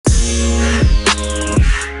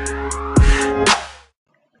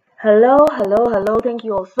Hello, hello, hello. Thank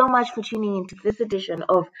you all so much for tuning into this edition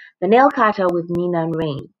of The Nail Cutter with Nina and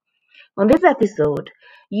Rain. On this episode,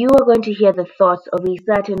 you are going to hear the thoughts of a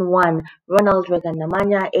certain one, Ronald Reagan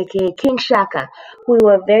Namanya, aka King Shaka, who we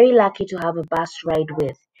were very lucky to have a bus ride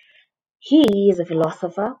with. He is a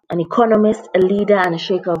philosopher, an economist, a leader, and a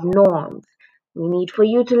shaker of norms. We need for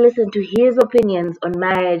you to listen to his opinions on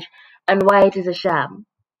marriage and why it is a sham.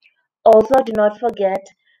 Also, do not forget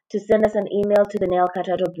to send us an email to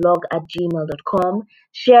thenailcutter.blog@gmail.com.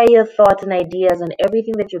 Share your thoughts and ideas on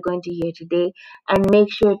everything that you're going to hear today, and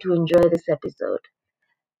make sure to enjoy this episode.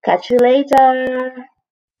 Catch you later.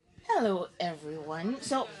 Hello, everyone.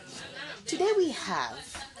 So, today we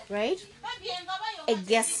have, right, a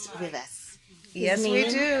guest with us. Yes, we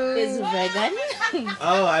do. Is Regan.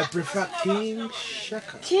 Oh, I prefer King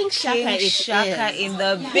Shaka. King Shaka, King it Shaka is. in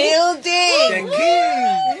the The building.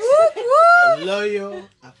 king. Loyal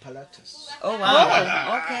apparatus. Oh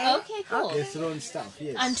wow. Okay. Okay, cool. The throne staff,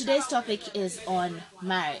 yes. And today's topic is on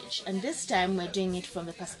marriage. And this time we're doing it from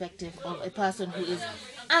the perspective of a person who is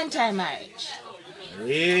anti-marriage.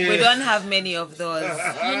 Yes. We don't have many of those.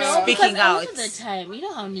 You know, Speaking because a out. lot of the time, you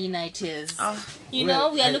know how Nina it is. Oh, You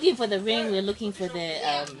know, we are looking for the ring, we're looking for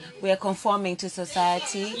the, we are conforming to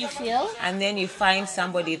society. you feel? And then you find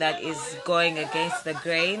somebody that is going against the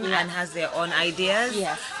grain and has their own ideas.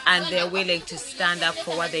 Yes. And they're willing to stand up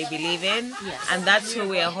for what they believe in. Yes. And that's who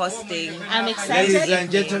we are hosting. I'm excited. Ladies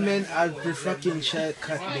and gentlemen, I prefer King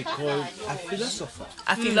Shaka to be called a philosopher.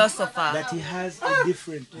 A philosopher. That he has a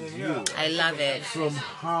different view I love it. from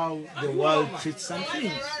how the world treats some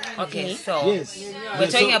things. Okay, so Yes.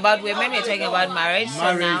 we're talking about women, we're talking about marriage.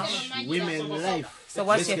 So now, Marriage, women, life. so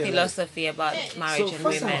what's your Basically, philosophy about marriage So and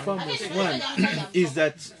first women? and foremost, one is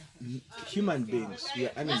that human beings, we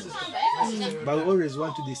are animals, but we always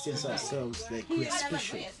want to distance ourselves like we are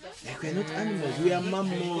special, like we are not animals, we are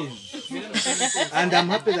mammals. And I'm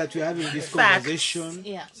happy that we're having this Facts. conversation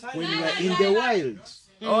Yeah. when we are in the wild,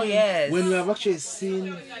 Oh yes. when we have actually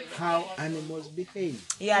seen how animals behave.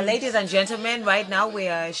 Yeah, ladies and gentlemen, right now we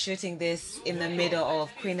are shooting this in the middle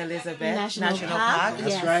of Queen Elizabeth National National Park. Park.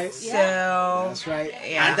 That's Yes. right. So, That's right.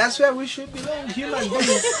 Yeah. And that's where we should belong, human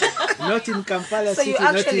beings. Not in Kampala so City, you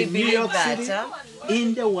not actually in New believe York that? City. Huh?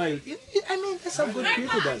 In the wild. I mean, that's how God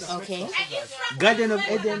created us. Okay. Garden of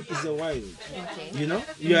Eden is the wild. Okay. You know?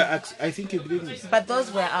 I think you believe me. But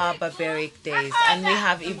those were our barbaric days, and we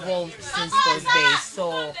have evolved since those days.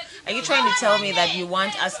 So, are you trying to tell me that you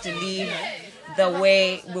want us to live the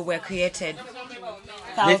way we were created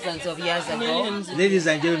thousands of years ago? Ladies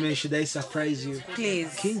and gentlemen, should I surprise you?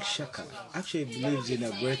 Please. King Shaka actually believes in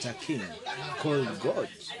a greater king called God.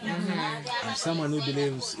 And someone who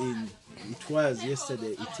believes in it was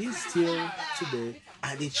yesterday, it is still today,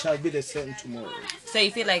 and it shall be the same tomorrow. So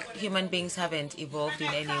you feel like human beings haven't evolved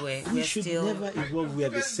in any way? We We're should still. never evolve, we are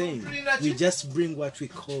the same. We just bring what we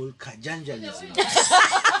call kajanjalism.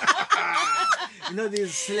 You know,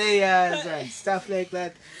 these slayers and stuff like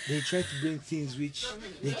that, they try to bring things which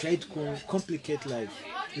they try to complicate life.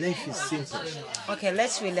 Life is simple. Okay,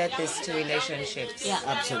 let's relate this to relationships. Yeah.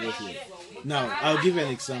 Absolutely. Now, I'll give you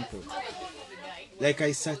an example. Like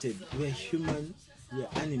I started, we're human, we're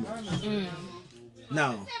animals.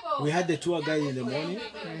 Now, we had the tour guide in the morning.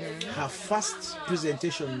 Her first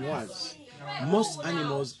presentation was most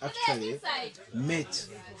animals actually mate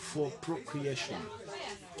for procreation.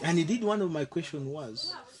 And indeed, one of my questions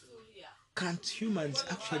was, can't humans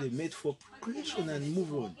actually mate for procreation and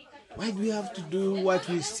move on? Why do we have to do what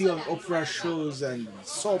we see on opera shows and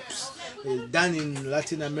soaps done in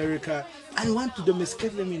Latin America and want to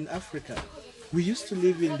domesticate them in Africa? We used to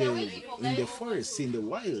live in the forests, in the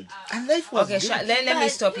wild, and life was Okay, good. let me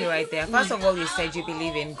stop you right there. First of all, you said you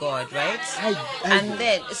believe in God, right? I And do.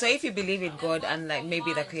 then, so if you believe in God and like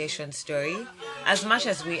maybe the creation story, as much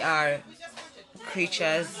as we are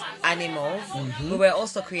creatures, animals, we were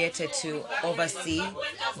also created to oversee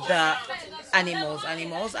the animals, and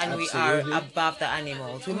we are Absolutely. above the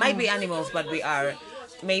animals. We might be animals, but we are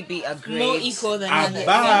maybe a great. More equal than others.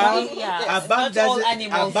 Above, Yeah. above Not all doesn't,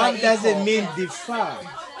 animals are above doesn't equal. mean differ.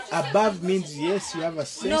 Above means yes, you have a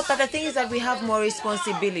sense. No, but the thing is that we have more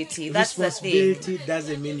responsibility. That's the thing. Responsibility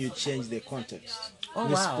doesn't mean you change the context. Oh, wow.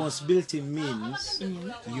 Responsibility means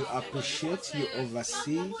you appreciate, you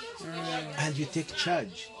oversee, and you take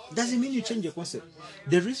charge. Doesn't mean you change your concept.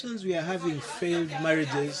 The reasons we are having failed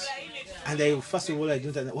marriages, and first of all, I don't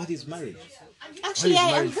understand what is marriage. Actually, What is I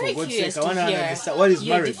am marriage? very For God's curious sake, I to wanna hear understand what is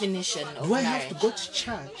your marriage. definition of Do I marriage. have to go to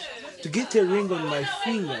church to get a ring on my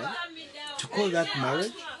finger to call that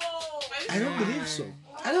marriage? I don't believe so.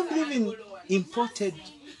 I don't believe in imported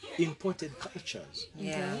imported cultures.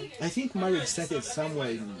 Yeah. I think marriage started somewhere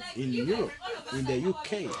in Europe, in the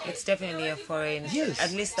UK. It's definitely a foreign. Yes.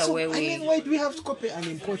 At least the So, way I we. mean, why do we have to copy and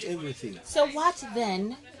import everything? So what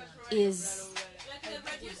then is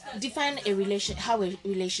define a relation how a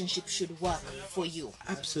relationship should work for you?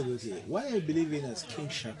 Absolutely. What I believe in as King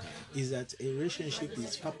Shaka is that a relationship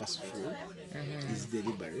is purposeful, is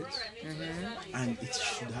deliberate, and it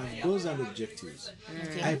should have goals and objectives.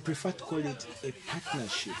 Okay. I prefer to call it a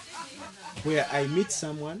partnership, where I meet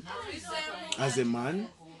someone as a man,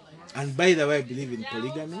 and by the way, I believe in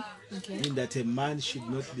polygamy, in that a man should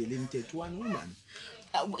not be limited to one woman.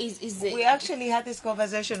 Is it We actually had this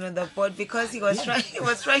conversation on the board because he was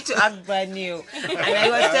trying to act brand new, and I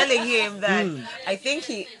was telling him that I think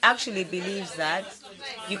he actually believes that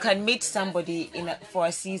you can meet somebody for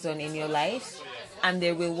a season in your life, and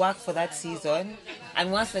they will work for that season,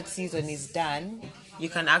 and once that season is done, you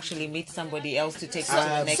can actually meet somebody else to take you to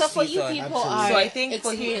the next so for you season. people Absolutely. are So I think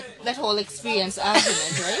for that whole experience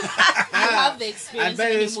argument, right? You have the And experience by the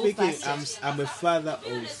and way, you move speaking, past I'm a father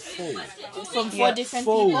of four. it. From four different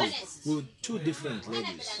Four people. with two different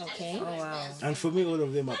ladies. Okay. Oh wow. And for me, all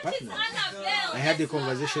of them are partners. I had a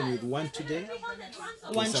conversation with one today.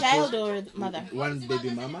 One Suppose- child or mother? One baby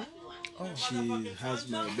mama. She has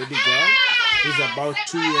my baby girl who's about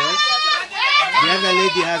 2 years. The other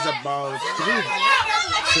lady has about 3.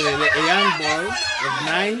 So a young boy of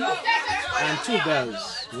 9 and 2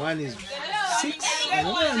 girls. One is 6 and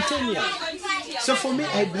another one 10 years. So for me,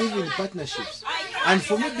 I believe in partnerships. And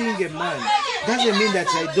for me, being a man doesn't mean that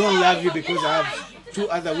I don't love you because I have 2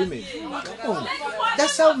 other women. Come on.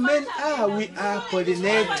 That's how men are. We are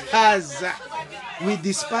pollinators. We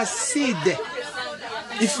disperse seed.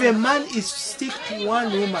 If a man is stick to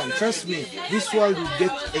one woman, trust me, this world will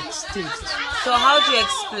get extinct. So how do you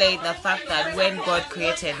explain the fact that when God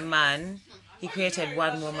created man, he created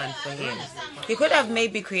one woman for him? He could have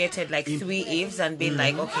maybe created like 3 Eves and been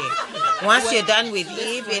like, okay, once you're done with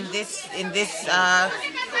Eve in this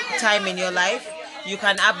time in your life, you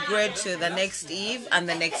can upgrade to the next Eve and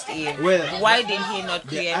the next Eve. Well, why did he not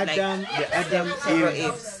The create Adam several Eve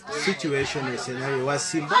Eves? situation or scenario was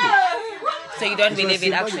symbolic. So you don't It was believe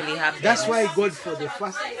it symbolic. actually happened? That's why God, for the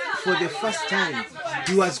first time,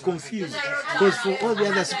 he was confused. Because for all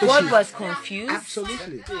the other species, God was confused.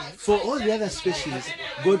 absolutely. For all the other species,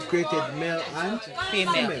 God created male and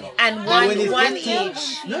Female. And But when it one got to-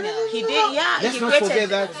 each. No. He did, yeah. Let's he not created, forget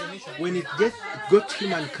that when it got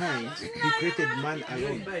humankind, he created man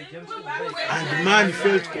alone. And man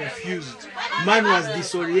felt confused. Man was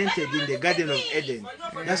disoriented in the Garden of Eden.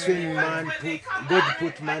 That's when God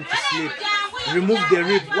put man to sleep. Remove the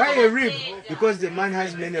rib. Why a rib? Because the man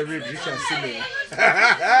has many ribs which are similar.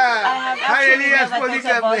 Hallelujah, never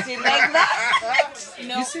thought about it like that.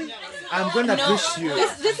 You see, I'm gonna push you.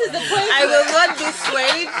 This is the point. I will not be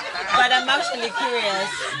swayed, but I'm actually curious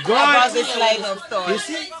about this line of You thought.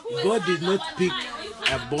 see, God did not pick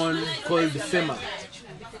a bone called femur.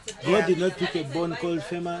 God did not pick a bone called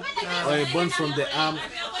femur or a bone from the arm.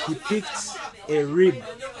 He picked a rib.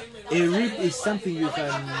 A rib is something you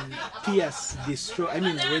can pierce, destroy. I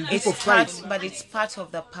mean, when people fight, But it's part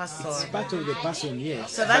of the it's person. part of the person,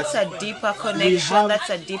 yes. So that's a deeper connection. have- That's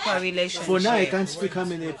a deeper relationship. For now, I can't speak how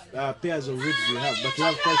many pairs of ribs we have, but we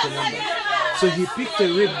have quite a number. So he picked a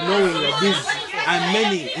rib knowing that these are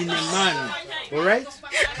many in a man. Alright?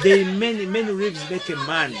 Many ribs make a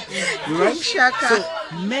man. Right? So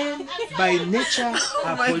men by nature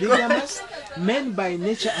are polygamous. Men by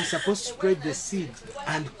nature are supposed to spread the seed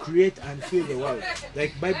and create and fill the world.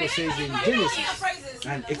 Like Bible says in Genesis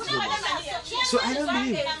and Exodus. So I don't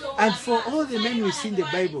believe. And for all the men we see in the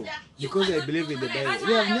Bible, because I believe in the Bible,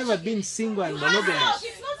 they have never been single and monogamous.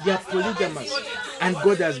 They are polygamous. And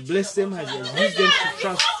God has blessed them, has used them to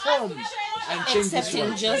transform and change this Except in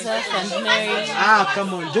world. Joseph and Mary. Ah,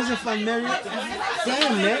 come on. Joseph and Mary?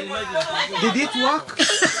 Damn, man. Did it work?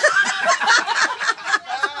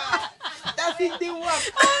 That thing didn't work.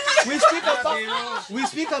 We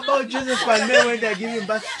speak about Joseph and Mary when they're giving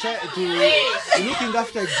birth to looking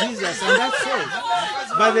after Jesus, and that's it.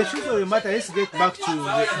 But the truth of the matter, let's get back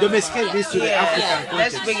to domesticate this to the African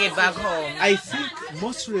Let's context. bring it back home. I think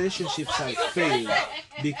most relationships have failed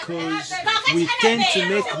because we tend to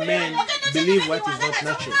make men believe what is not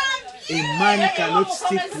natural. A man cannot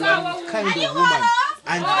stick to one kind of woman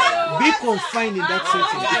and be confined in that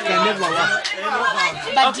setting. It can never work.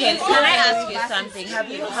 But Okay, can I ask you something?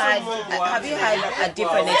 Have you had a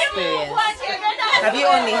different experience? Have you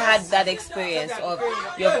only had that experience, or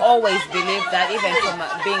you've always believed that, even from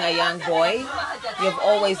being a young boy, you've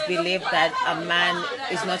always believed that a man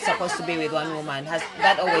is not supposed to be with one woman? Has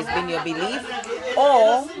that always been your belief,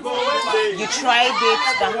 or you tried it,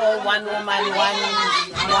 the whole one woman, one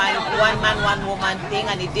man, one woman thing,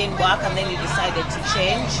 and it didn't work, and then you decided to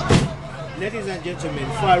change? Ladies and gentlemen,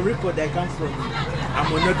 for a record, I come from a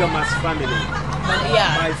monogamous family.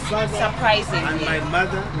 Yeah, My father surprisingly. and my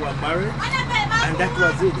mother were married, and that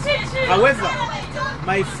was it. However,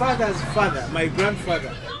 my father's father, my grandfather,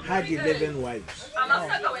 had 11 wives.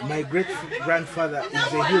 My great grandfather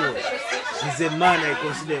is a hero. He's a man, I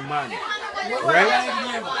consider a man.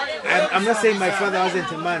 Right? I'm not saying my father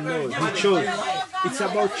wasn't a man, no, he chose. It's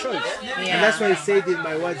about choice. And that's why I said in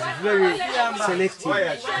my words, very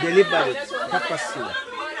selective, deliberate, purposeful.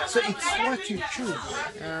 So it's what you choose.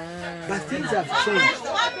 But things have changed.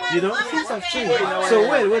 You know, things have changed. So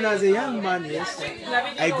when I was a young man, yes,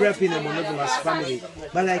 I grew up in a monogamous family.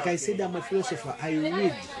 But like I said, I'm a philosopher. I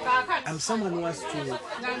read. I'm someone who wants to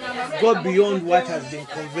go beyond what has been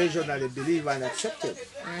conventionally believed and accepted.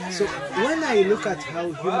 So when I look at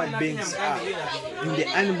how human beings are in the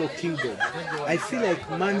animal kingdom, I feel like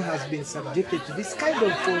man has been subjected to this kind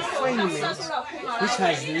of confinement which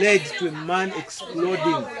has led to a man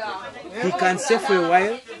exploding. He can stay for a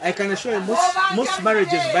while. I can assure you, most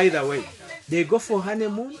marriages, by the way, they go for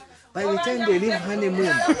honeymoon. By the time they leave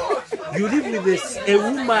honeymoon, you live with a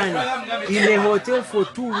woman in a hotel for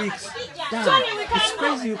 2 weeks. Damn, it's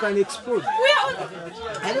crazy, you can explode.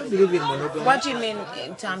 I don't believe in monogamy. What do you mean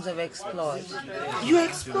in terms of explode? You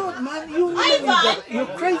explode, man. You're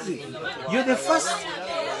crazy. You're the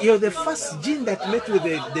first gene that met with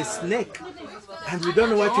the snake. And we don't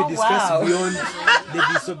know what to discuss beyond the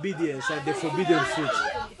disobedience and the forbidden fruit.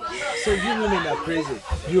 So you women are crazy.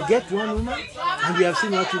 You get one woman, and we have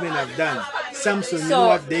seen what women have done. Samson, you know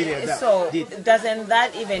what they did. So doesn't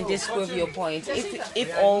that even disprove your point?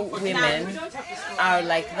 If all women are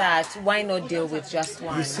like that, why not deal with just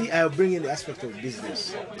one? You see, I'll bring in the aspect of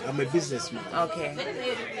business. I'm a businessman. Okay.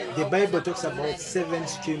 The Bible talks about 7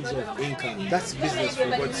 streams of income. That's business for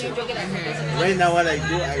God's sake. Right now, what I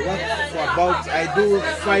do, I do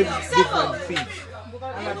 5 different things.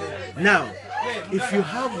 Now, if you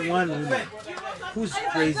have one woman who's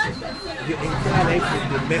crazy, your entire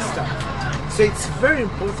life will be messed up. So it's very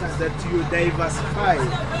important that you diversify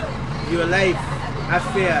your life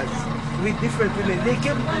affairs with different women.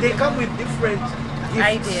 They come with different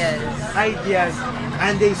ideas,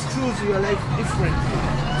 and they choose your life differently.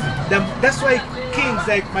 That's why kings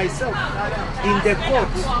like myself in the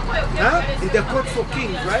court for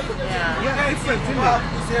kings, right? Yeah, different women.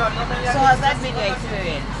 So has that been your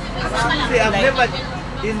experience? Absolutely.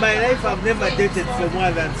 In my life, I've never dated for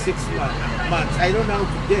more than 6 months. I don't know how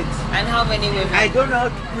to date. And how many women? I don't know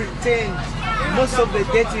how to pretend. Most of the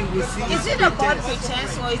dating we see is it about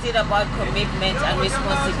pretense, or is it about commitment and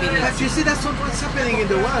responsibility? But you see, that's not what's happening in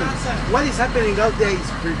the world. What is happening out there is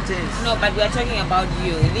pretense. No, but we are talking about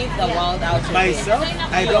you. Leave the world out of myself. it.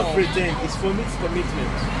 I don't pretend. It's for me. It's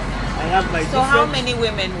commitment. I have my. So how many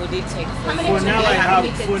women would it take for you? For now, I have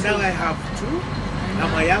 2.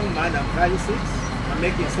 I'm a young man. I'm 36. I'm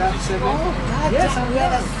making stuff 7. Oh, God, yes, we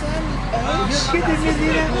are the same age. You're kidding me,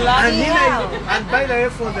 Nina? And by the way,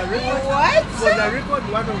 for the record,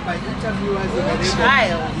 one of my interviewers in the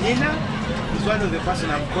neighborhood, Nina, is one of the person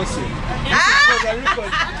I'm cursing. For the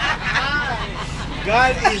record,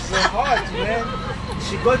 girl is hot, man.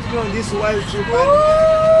 She got me on this wild trip, and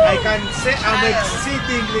I can say I'm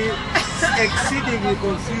exceedingly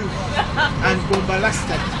confused and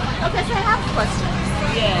bombastic. Okay, so I have a question.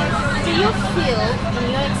 Yes. Do you feel,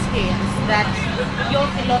 in your experience, that your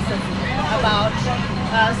philosophy about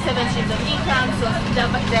 7 streams of income, so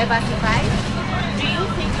diversified, do you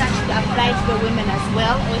think that should apply to the women as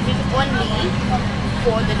well, or is it only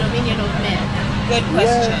for the dominion of men? Good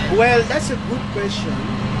question. Well, that's a good question.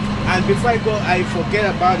 And before I go, I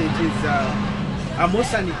forget about it. I'm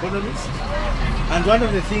also an economist. And one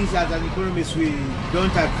of the things as an economist we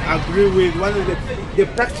don't agree with, one of the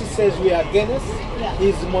practices we are against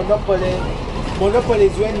is monopoly. Monopoly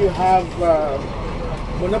is when you have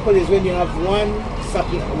one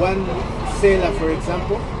seller, for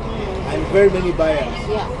example, and very many buyers.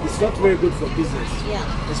 It's not very good for business,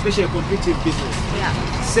 especially a competitive business.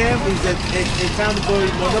 Same is a term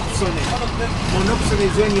called monopsony. Monopsony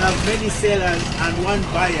is when you have many sellers and one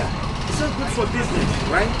buyer. It's not good for business,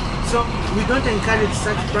 right? So we don't encourage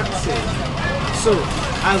such practices. So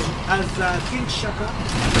as King Shaka,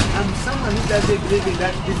 I'm someone who doesn't believe in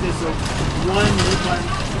that business of one woman,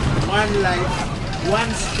 one life,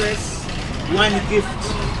 one stress, one gift.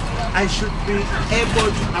 I should be able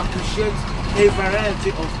to appreciate a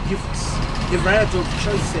variety of gifts, a variety of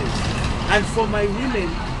choices. And for my women,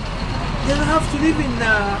 they don't have to live in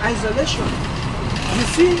isolation. You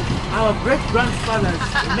see, our great grandfathers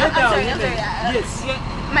made our sorry, women. Yes.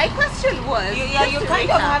 My question was. You kind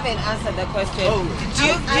of haven't answered the question. Oh. Do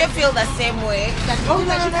you feel the same way? That Oh,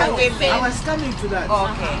 no, no, no. women? I was coming to that.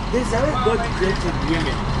 Okay. There's a way God created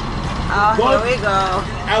women. Oh, God- here we go.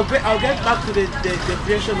 I'll get back to the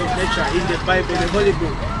creation of nature in the Bible, the Holy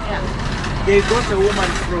Book. They got a woman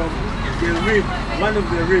from the rib, one of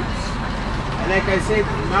the ribs. And like I said,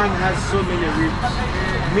 man has so many ribs,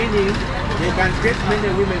 meaning they can create many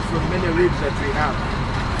women from many ribs that we have.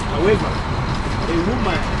 However, a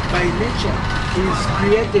woman by nature is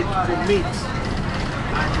created to meet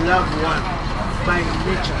and love one by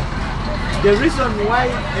nature. The reason why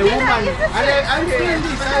a woman, I'll explain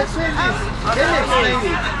this. Let me explain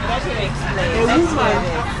it. A woman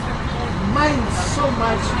minds so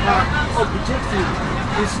much her objective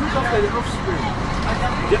is look after the offspring.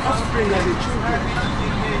 The offspring are the children,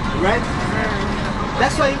 right?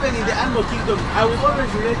 That's why even in the animal kingdom, I will always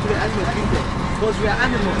relate to the animal kingdom because we are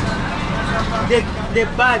animals. The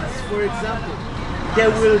birds, for example, they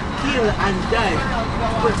will kill and die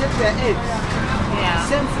to protect their eggs. Yeah.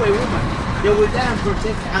 Same for a woman. They will die and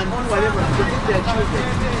protect and do whatever to protect their children.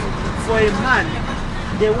 For a man,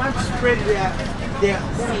 they want to spread their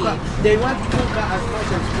hookah. They want to hookah as much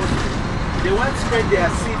as possible. They want to spread their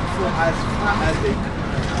seed for as far as they can.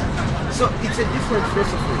 So it's a different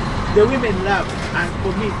philosophy. The women love and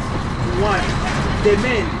commit to one. The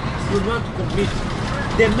men do not commit.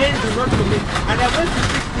 The men do not commit. And I want to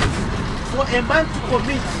fix this. For a man to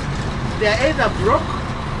commit, they are either broke.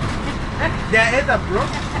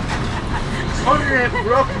 Only a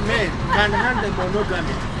broke man can handle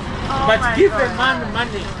monogamy. But give a man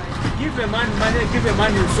money, give a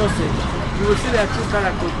man resources, you will see their true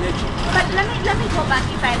character of nature. But let me go back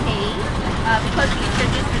if I may, because you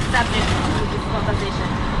introduced the subject to this conversation.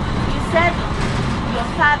 You said your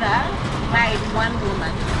father married one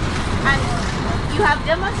woman, and you have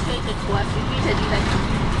demonstrated to us repeatedly that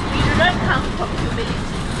you do not come from humility.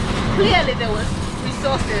 Clearly there was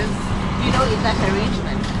resources, in that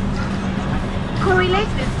arrangement. Correlate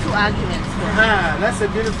these two arguments for me. That's a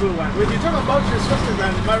beautiful one. When you talk about resources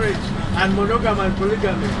and marriage and monogamy and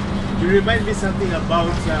polygamy, you remind me something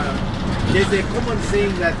about, there's a common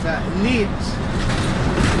saying that need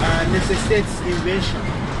necessitates invention.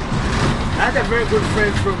 I had a very good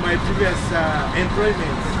friend from my previous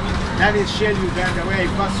employment, that is Shell, Uganda, where I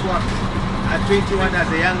first worked at 21 as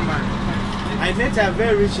a young man. I met a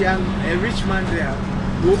very rich man there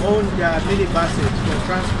who owned minibuses for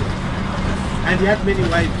transport. And he had many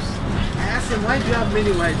wives. I asked him, why do you have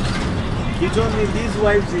many wives? He told me, these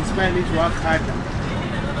wives inspire me to work harder.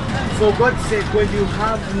 For God's sake, when you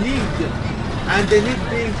have need, and the need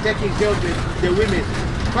being taking care of the women,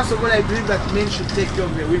 first of all, I believe that men should take care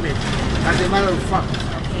of the women, as a matter of fact.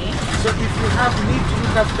 So if you have need to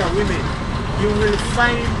look after women, you will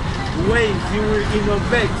find ways, you will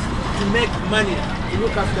innovate to make money to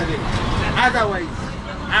look after them. Otherwise,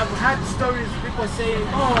 I've had stories, people saying,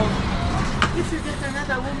 oh, if you get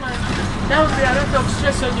another woman, there will be a lot of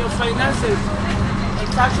stress on your finances.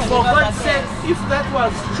 For God's sake, if that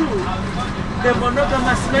was true, the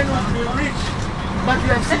monogamous men would be rich. But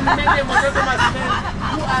we have seen many monogamous men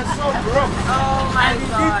who are so broke. Oh my and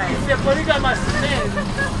God. It's the polygamous men,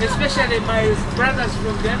 especially my brothers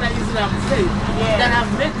from the other Islam faith, that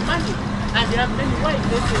have made money and they have many wives.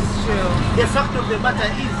 This is true. The fact of the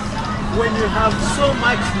matter is, when you have so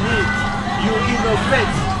much need, you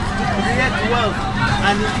innovate to create wealth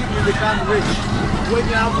and indeed you become rich. When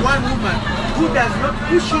you have one woman who does not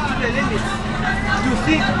push you to the limit, you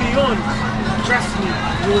think beyond, trust me,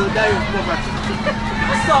 you will die of poverty.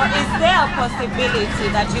 So is there a possibility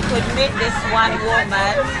that you could meet this one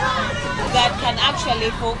woman that can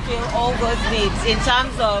actually fulfill all those needs in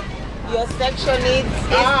terms of your sexual needs,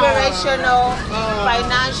 inspirational,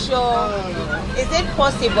 financial? Is it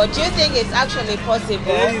possible? Do you think it's actually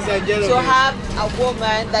possible Ladies and gentlemen, to have a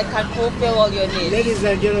woman that can fulfill all your needs? Ladies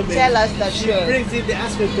and gentlemen, Tell us the she truth. brings in the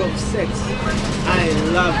aspect of sex. I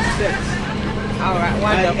love sex. All right, And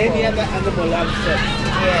wonderful. any other animal loves sex.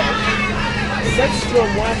 Yeah. Sex from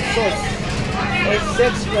one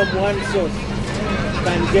source,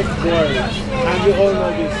 can get boring. And we all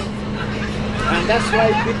know this. And that's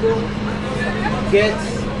why people get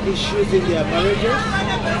issues in their marriages,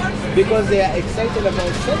 because they are excited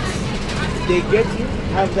about sex. They get you,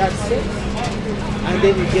 have that sex, and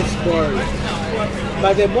then it gets boring.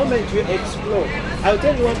 But the moment you explore, I'll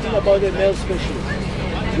tell you one thing about the male specialist.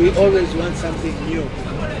 we always want something new.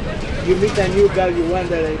 You meet a new girl, you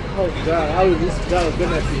wonder like, oh God, how is this girl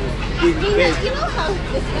gonna be in bed? You know how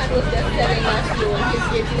this man was just telling us you on his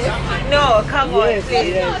gift list? No, come on, Yes, please.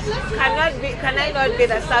 yes. Can I not be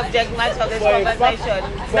the subject matter of this For a fact- conversation?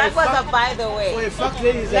 for That a was fact- a by the For way. a fact,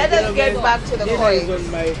 ladies Let and us get gentlemen, back to the Nina point. is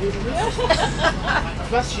on my hit list.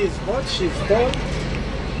 First, she's hot, she's tall,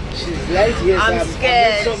 she's light. Yes, I'm not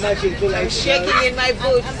scared. so much into I'm like shaking in my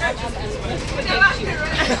boots.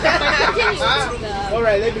 All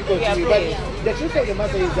right, let me Yeah, continue. please. But the truth of the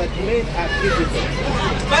matter is that men are physical.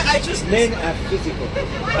 Men are physical,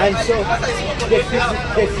 and so the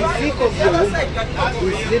physique of your woman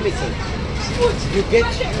is limited. You get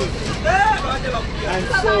used, and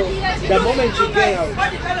so the moment you get out,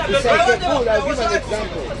 it's like a bull. I'll give an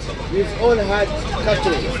example. We've all had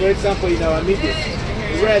cattle, for example, in our media,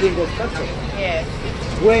 rearing of cattle. Yes.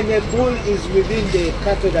 When a bull is within the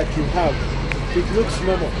cattle that you have, it looks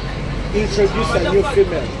normal. Introduce a new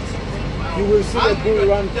female, you will see the bull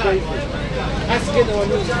run crazy. Ask anyone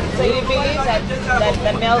who's So you believe that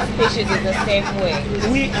the male species is the same way?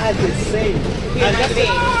 we are the same. Human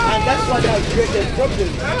beings. And that's what has created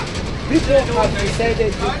problems. People have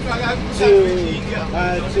decided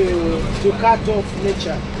to cut off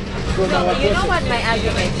nature from No, our but you know what process. my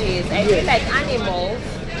argument is? I feel like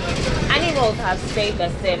animals have stayed the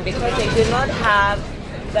same because they do not have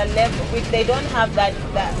the level, they don't have that,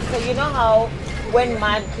 so you know how when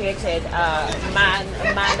man created man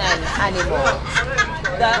and animal,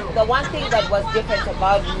 the one thing that was different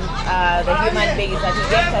about the human being is that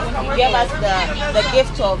he gave us the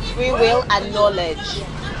gift of free will and knowledge,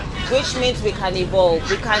 which means we can evolve,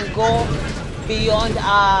 we can go beyond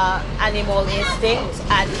our animal instinct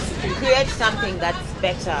and create something that's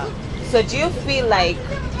better. So do you feel like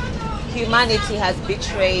humanity has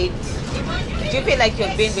betrayed? Do you feel like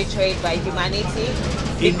you've been betrayed by humanity?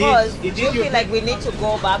 Because Indeed, do you you feel like we need to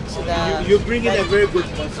go back to the? You bring in a very good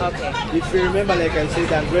concept. Okay. If you remember, like I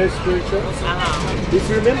said, I'm very spiritual. If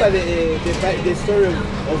you remember the story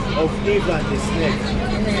of Eve and the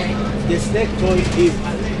snake, the snake told Eve,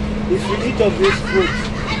 if you eat of this fruit,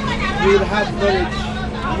 you will have knowledge,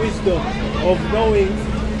 wisdom of knowing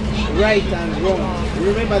right and wrong.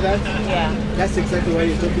 Remember that? Yeah. That's exactly what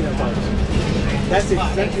you're talking about. That's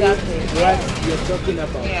exactly what you're talking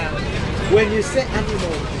about. Yeah. When you say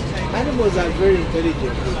animals are very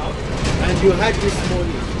intelligent. And you had this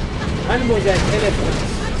morning, animals like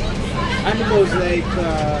elephants, animals like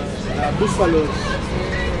buffaloes,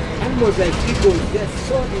 animals like eagles, they're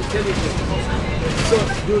so intelligent. So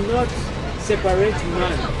do not separate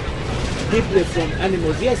man deeply from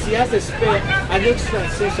animals. Yes, he has an extra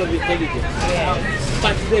sense of intelligence.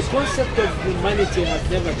 But the concept of humanity has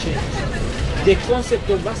never changed. The concept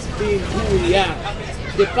of us being who we are,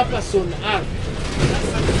 the purpose on earth.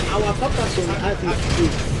 Our purpose on earth is to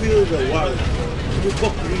fill the world, to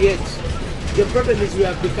co-create. The problem is we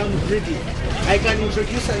have become greedy. I can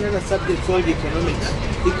introduce another subject called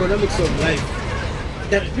economics of life.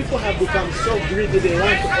 That people have become so greedy they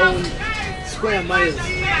want to own square miles,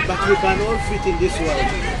 but we can all fit in this world.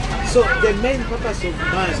 So the main purpose of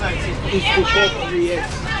man is to co-create.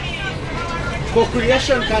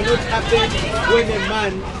 Co-creation cannot happen when a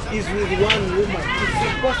man is with one woman. It's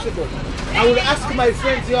impossible. I will ask my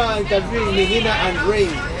friends who are interviewing me, Nina and Rain.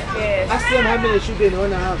 Yes. Ask them how many children they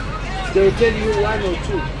want to have. They will tell you one or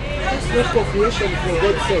two. That's not co-creation for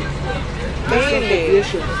God's sake. That's not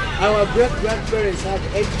co-creation. Our great-grandparents had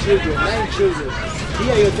 8 children, 9 children.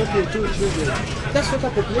 Here you're talking 2 children. That's not a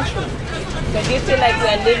population. So do you feel like we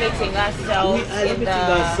are limiting ourselves We are limiting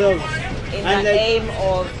ourselves. in And the like aim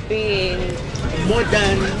of being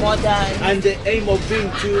modern modern? and the aim of being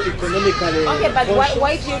too economically Okay, but conscious.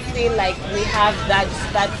 why do you feel like we have that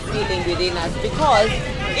feeling within us? Because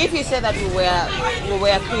if you say that we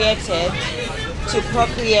were created to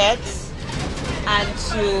procreate and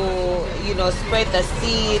to spread the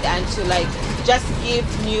seed and to like just give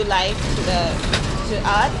new life to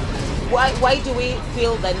earth, why do we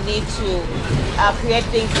feel the need to create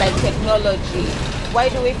things like technology? Why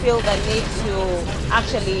do we feel the need to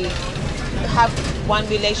actually have one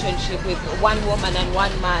relationship with one woman and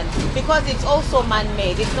one man? Because it's also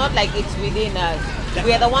man-made. It's not like it's within us.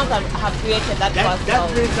 We are the ones that have created that for That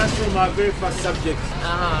ourselves. brings us from our very first subject.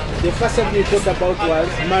 Uh-huh. The first subject we talked about was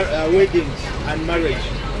weddings and marriage.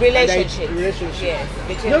 Relationships. Relationships. Yes,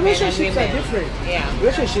 between No, men and relationships are women. different. Yeah.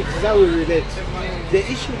 Relationships is how we relate. The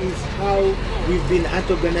issue is how we've been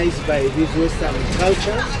antagonized by these Western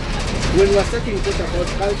cultures. When we're starting to talk about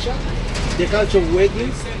culture, the culture of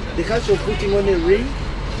weddings, the culture of putting on a ring,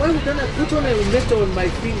 why would I put on a metal on my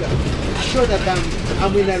finger to show that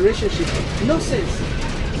I'm in a relationship? Nonsense.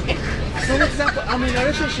 example, I'm in a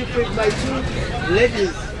relationship with my two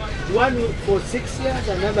ladies, one for 6 years,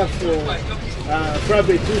 another for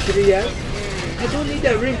probably 2-3 years. I don't need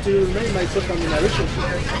a ring to remind myself I'm in a relationship.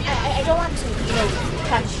 I don't want to,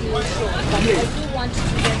 cut you short, but Yes. I do want to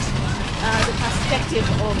get the perspective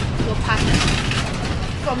of your partner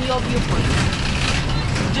from your viewpoint.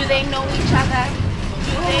 Do they know each other?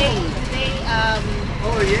 Do they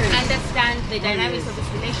Yes. understand the dynamics of this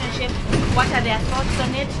relationship? What are their thoughts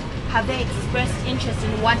on it? Have they expressed interest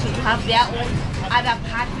in wanting to have their own other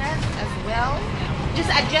partners as well? Just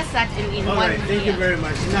address that in All one. right, thank you very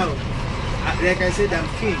much. Now, like I said, I'm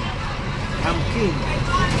king. I'm king.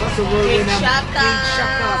 First of all, when I'm King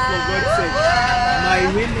Shaka, for God's sake, my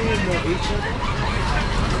women know each other.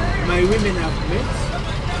 My women have met.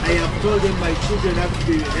 I have told them my children have to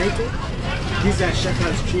be united. These are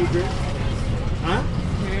Shaka's children. Huh?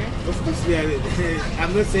 Of course, they are.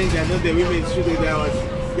 I'm not saying they're not the women's children. They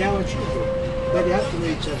are our children, but they have to know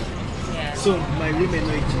each other. Yeah. So my women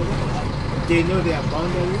know each other. They know their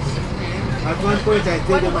boundaries. At one point, I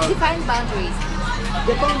tell them What about define boundaries?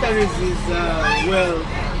 the boundaries is well.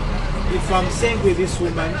 If I'm staying with this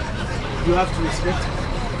woman, you have to respect her.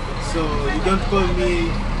 So you don't call me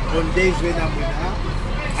on days when I'm with her,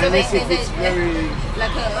 unless if it's very.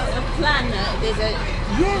 Like a plan. There's a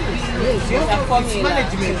Yes, you There's a have it's formula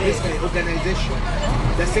management, to this kind of organization.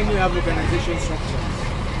 The same way we have organization structure.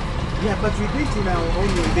 Yeah, but we do it in our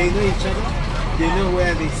own way. They know each other. They know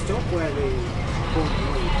where they stop, where they go.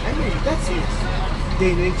 I mean, that's it.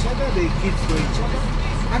 They know each other. The kids know each other,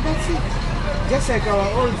 and that's it. Just like our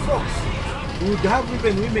old folks, we would have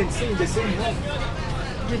even women stay in the same home.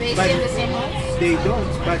 do they But stay in the same house? they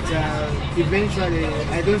don't. But eventually,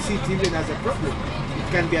 I don't see it even as a problem. It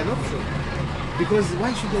can be an option. Because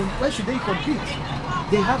why should they compete?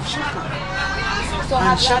 They have Shaka. So And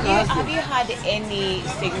have Shaka you, has have them. you had any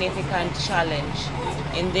significant challenge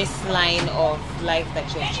in this line of life that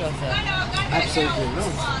you've chosen? Absolutely no.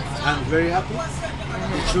 I'm very happy.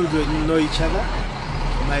 The children know each other.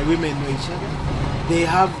 My women know each other. They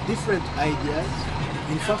have different ideas.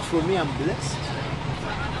 In fact, for me, I'm blessed.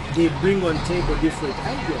 They bring on table different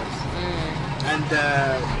ideas. And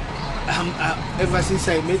ever since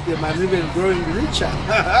I met them, I'm even growing richer.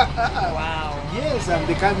 Wow. Yes, I'm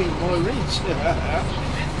becoming more rich.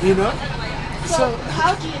 You know? So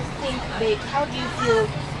how do you think how do you feel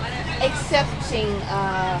accepting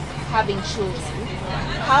having children?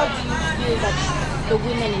 How do you feel that the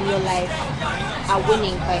women in your life are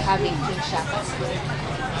winning by having King Shaka?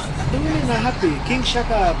 The women are happy. King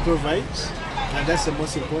Shaka provides, and that's the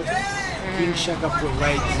most important. King Shaka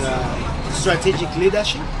provides strategic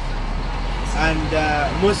leadership, and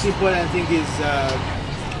most important thing is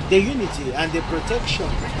the unity and the protection.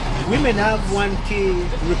 Women have one key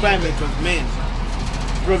requirement of men: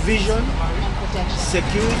 provision,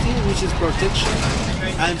 security, which is protection,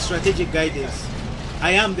 and strategic guidance.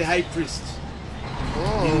 I am the high priest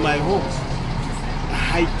in my home. A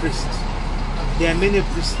high priest. There are many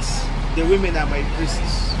priests. The women are my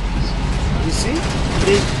priests. You see?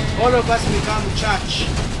 All of us become church.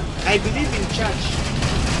 I believe in church.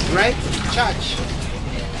 Right? Church.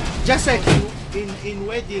 Just like in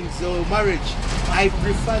weddings or marriage, I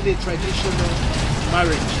prefer the traditional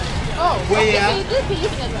marriage. Oh, Where okay, so you do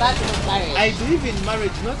believe in the value of marriage? I believe in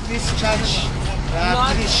marriage, not this church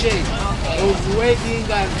Not- cliche of wedding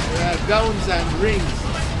and gowns and rings.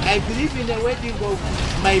 I believe in a wedding of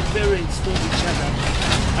my parents know each other.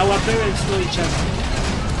 Our parents know each other.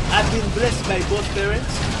 I've been blessed by both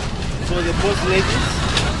parents, for the both ladies.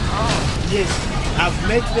 Yes, I've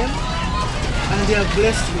met them and they have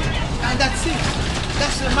blessed me. And that's it.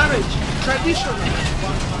 That's the marriage. Traditional.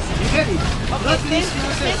 You get it? Not this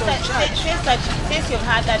nonsense of church. Since you've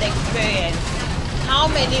had that experience, how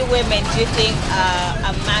many women do you think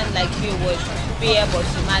a man like you would be able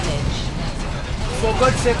to manage? For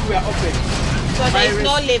God's sake, we are open. So My there's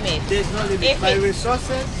no limit. There's no limit. If My it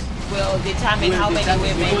resources will determine will how many determine,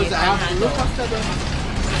 women you because can I have to look handle. after them.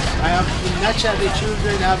 I have to nurture the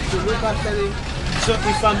children. I have to look after them. So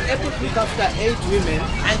if I'm able to look after 8 women,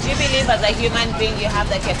 And do you believe as a human being you have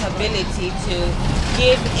the capability to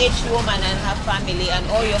give each woman and her family and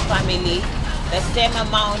all your family the same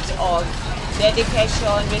amount of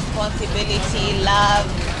dedication, responsibility, love,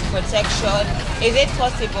 protection? Is it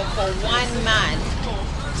possible for one man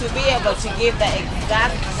to be able to give the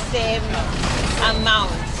exact same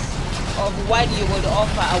amount of what you would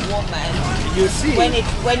offer a woman you see, when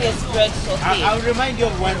you spread so thin? I'll remind you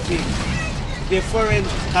of one thing. The foreign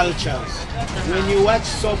cultures. When you watch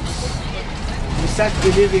soaps, you start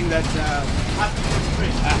believing that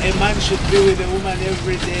A man should be with a woman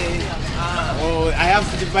every day, or I have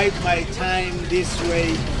to divide my time this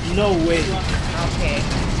way. No way. Okay.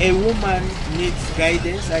 A woman needs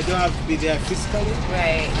guidance. I don't have to be there physically,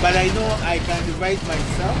 Right. but I know I can divide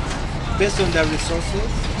myself based on the resources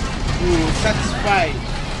to satisfy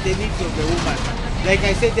the needs of the woman. Like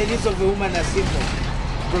I said, the needs of the woman are simple.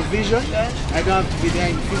 Provision, I don't have to be there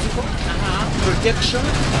in physical, protection,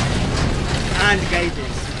 and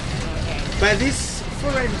guidance. But this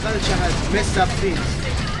foreign culture has messed up things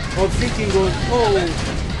of thinking of, oh,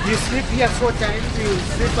 you sleep here 4 times, you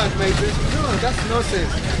sleep at my place. No, that's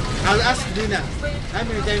nonsense. I'll ask Dina, how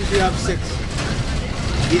many times do you have sex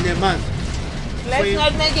in a month? Let's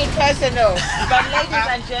not make it personal. But ladies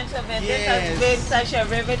and gentlemen, this has Yes. been such a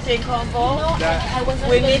riveting convo. I was not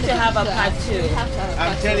We going need to finish have a that. part 2. We have to have a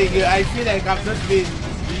I'm part telling you, I feel like I've not been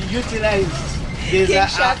utilized. There's King a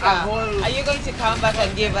Shaka, whole... are you going to come back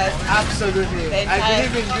and give us? Absolutely. The I entire-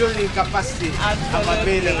 believe in building capacity. I'm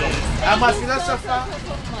Absolutely. available. I'm a philosopher.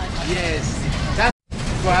 Yes. Thank you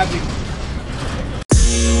for having me.